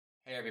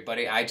Hey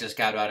everybody, I just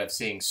got out of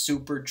seeing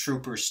Super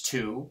Troopers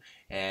 2,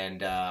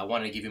 and I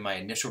wanted to give you my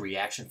initial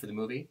reaction for the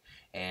movie.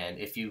 And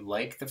if you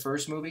like the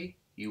first movie,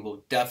 you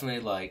will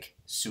definitely like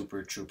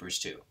Super Troopers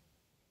 2.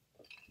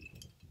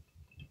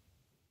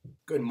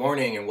 Good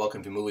morning and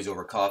welcome to Movies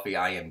Over Coffee.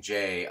 I am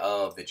Jay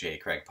of the Jay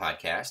Craig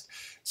Podcast.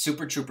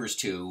 Super Troopers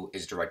 2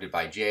 is directed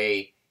by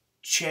Jay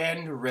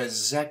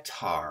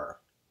Chandrasekhar.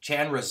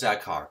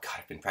 God,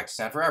 I've been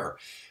practicing that forever.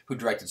 Who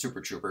directed Super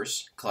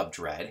Troopers, Club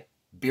Dread,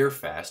 Beer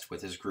Fest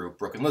with his group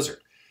Broken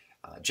Lizard.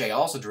 Jay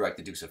also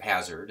directed Dukes of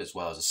Hazzard, as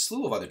well as a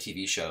slew of other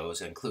TV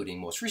shows,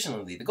 including most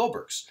recently The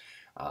Goldbergs.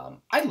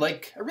 I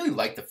really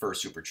like the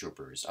first Super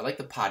Troopers. I like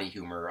the potty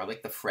humor. I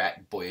like the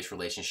frat boyish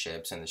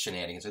relationships and the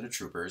shenanigans of the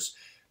troopers.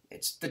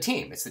 It's the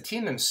team. It's the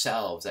team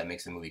themselves that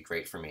makes the movie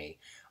great for me.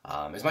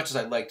 As much as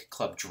I liked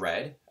Club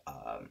Dread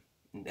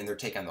and their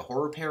take on the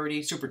horror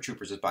parody, Super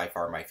Troopers is by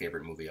far my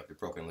favorite movie of the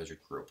Broken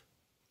Lizard group.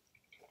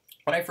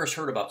 When I first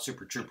heard about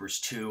Super Troopers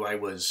 2, I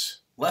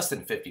was less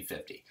than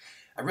 50-50.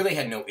 I really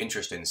had no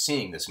interest in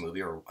seeing this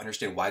movie or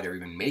understand why they're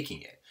even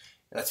making it.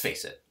 Let's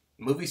face it,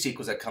 movie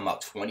sequels that come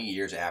out 20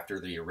 years after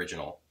the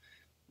original,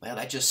 well,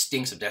 that just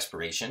stinks of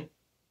desperation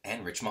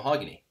and rich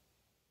mahogany.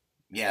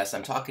 Yes,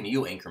 I'm talking to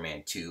you,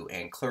 Anchorman 2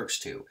 and Clerks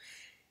 2.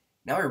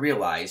 Now I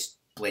realize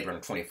Blade Runner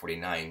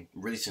 2049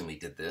 recently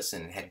did this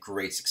and had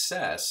great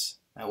success.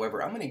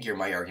 However, I'm going to gear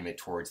my argument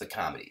towards the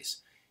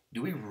comedies.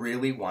 Do we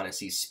really want to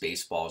see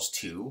Spaceballs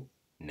 2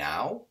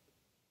 now?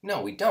 No,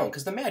 we don't,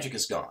 because the magic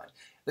is gone.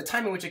 The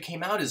time in which it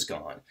came out is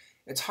gone.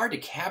 It's hard to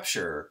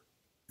capture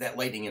that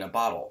lightning in a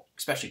bottle,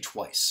 especially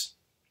twice.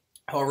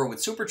 However,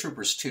 with Super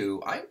Troopers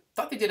 2, I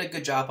thought they did a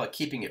good job of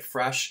keeping it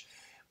fresh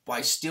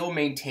while still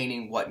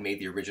maintaining what made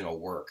the original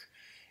work.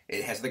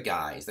 It has the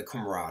guys, the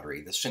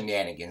camaraderie, the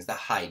shenanigans, the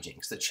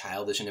hijinks, the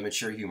childish and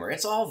immature humor.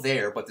 It's all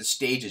there, but the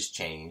stage has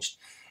changed,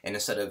 and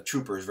instead of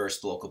troopers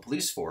versus the local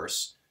police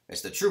force,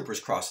 it's the troopers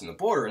crossing the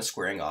border and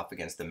squaring off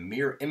against the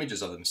mirror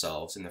images of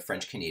themselves in the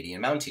French-Canadian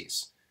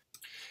Mounties.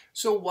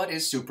 So what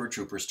is Super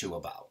Troopers 2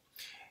 about?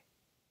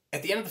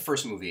 At the end of the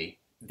first movie,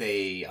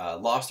 they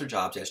lost their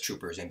jobs as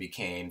troopers and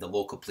became the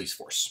local police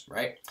force,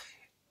 right?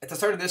 At the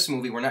start of this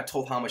movie, we're not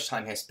told how much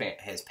time has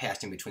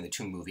passed in between the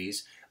two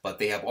movies, but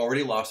they have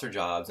already lost their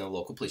jobs in the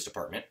local police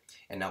department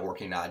and now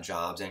working odd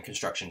jobs and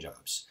construction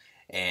jobs.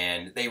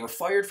 And they were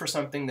fired for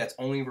something that's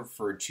only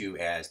referred to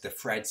as the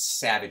Fred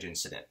Savage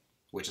incident,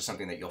 which is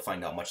something that you'll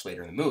find out much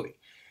later in the movie.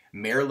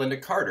 Mayor Linda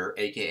Carter,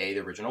 a.k.a.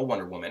 the original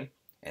Wonder Woman,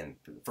 and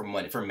for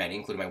many,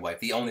 including my wife,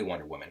 the only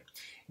Wonder Woman,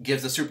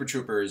 gives the Super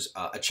Troopers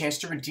a chance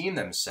to redeem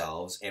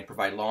themselves and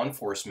provide law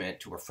enforcement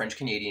to a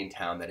French-Canadian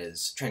town that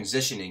is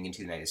transitioning into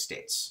the United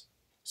States.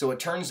 So it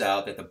turns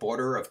out that the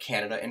border of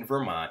Canada and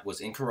Vermont was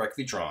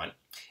incorrectly drawn,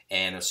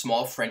 and a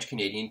small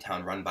French-Canadian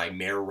town run by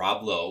Mayor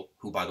Rob Lowe,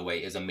 who, by the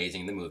way, is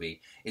amazing in the movie,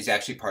 is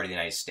actually part of the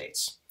United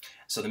States.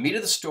 So the meat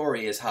of the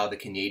story is how the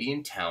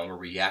Canadian town will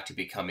react to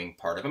becoming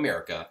part of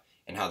America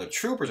and how the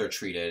troopers are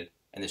treated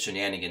and the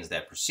shenanigans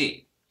that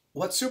proceed.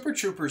 What Super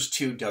Troopers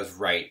 2 does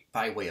right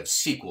by way of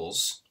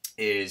sequels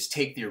is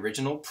take the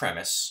original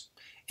premise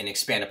and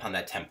expand upon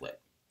that template.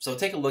 So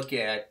take a look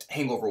at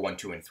Hangover 1,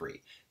 2, and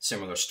 3.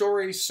 Similar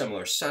stories,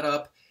 similar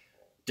setup,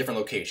 different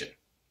location.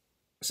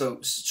 So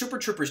Super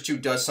Troopers 2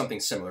 does something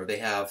similar. They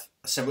have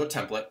a similar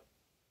template,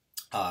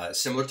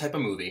 similar type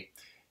of movie,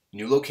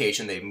 new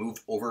location. They've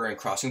moved over and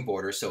crossing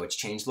borders, so it's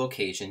changed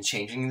location,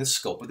 changing the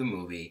scope of the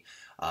movie.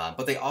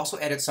 But they also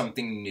added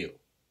something new,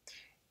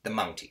 the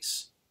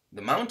Mounties.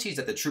 The Mounties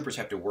that the troopers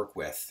have to work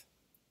with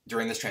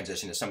during this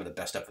transition is some of the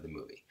best stuff of the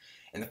movie.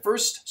 In the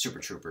first Super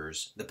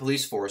Troopers, the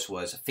police force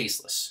was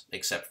faceless,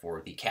 except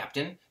for the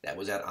captain that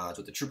was at odds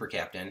with the trooper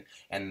captain,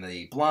 and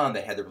the blonde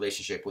that had the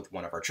relationship with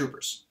one of our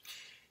troopers.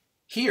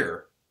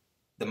 Here,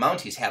 the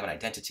Mounties have an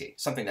identity,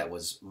 something that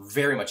was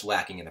very much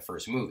lacking in the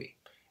first movie.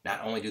 Not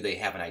only do they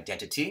have an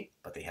identity,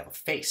 but they have a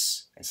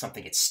face and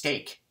something at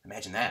stake.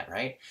 Imagine that,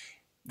 right?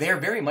 They are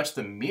very much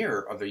the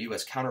mirror of their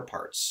U.S.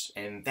 counterparts,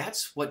 and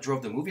that's what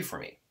drove the movie for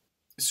me.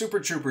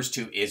 Super Troopers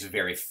 2 is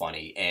very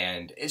funny,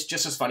 and it's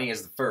just as funny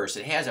as the first.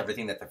 It has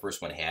everything that the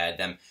first one had,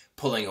 them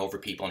pulling over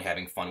people and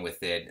having fun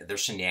with it, their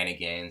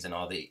shenanigans and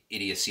all the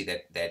idiocy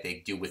that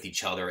they do with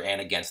each other and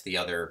against the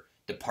other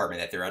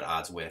department that they're at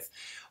odds with.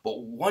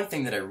 But one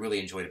thing that I really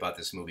enjoyed about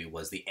this movie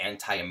was the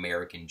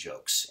anti-American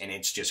jokes, and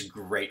it's just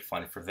great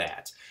fun for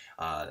that.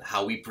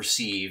 How we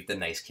perceive the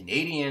nice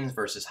Canadians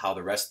versus how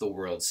the rest of the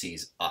world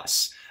sees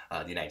us,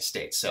 the United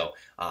States. So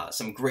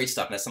some great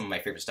stuff, and that's some of my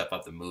favorite stuff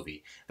of the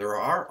movie. There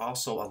are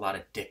also a lot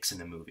of dicks in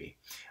the movie.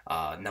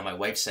 Now my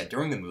wife said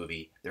during the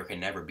movie there can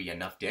never be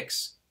enough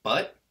dicks,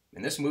 but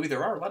in this movie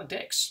there are a lot of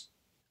dicks.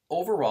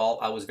 Overall,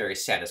 I was very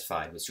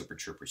satisfied with Super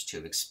Troopers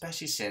 2,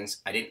 especially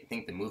since I didn't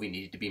think the movie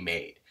needed to be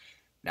made.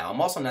 Now, I'm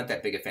also not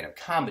that big a fan of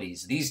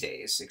comedies these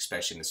days,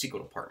 especially in the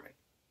sequel department.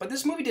 But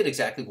this movie did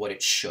exactly what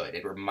it should.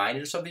 It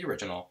reminded us of the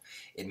original,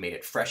 it made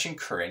it fresh and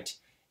current,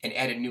 and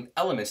added new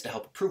elements to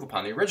help improve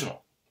upon the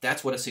original.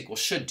 That's what a sequel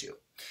should do.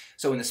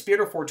 So in the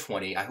spirit of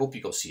 420, I hope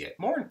you go see it.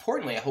 More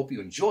importantly, I hope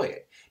you enjoy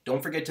it.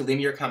 Don't forget to leave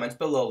me your comments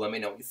below. Let me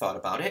know what you thought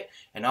about it.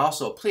 And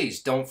also,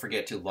 please don't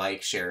forget to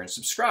like, share, and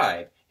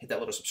subscribe. Hit that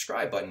little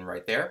subscribe button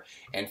right there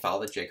and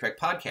follow the J. Craig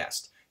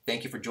Podcast.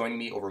 Thank you for joining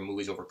me over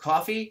Movies Over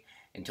Coffee.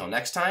 Until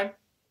next time,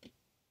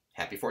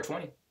 happy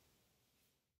 420.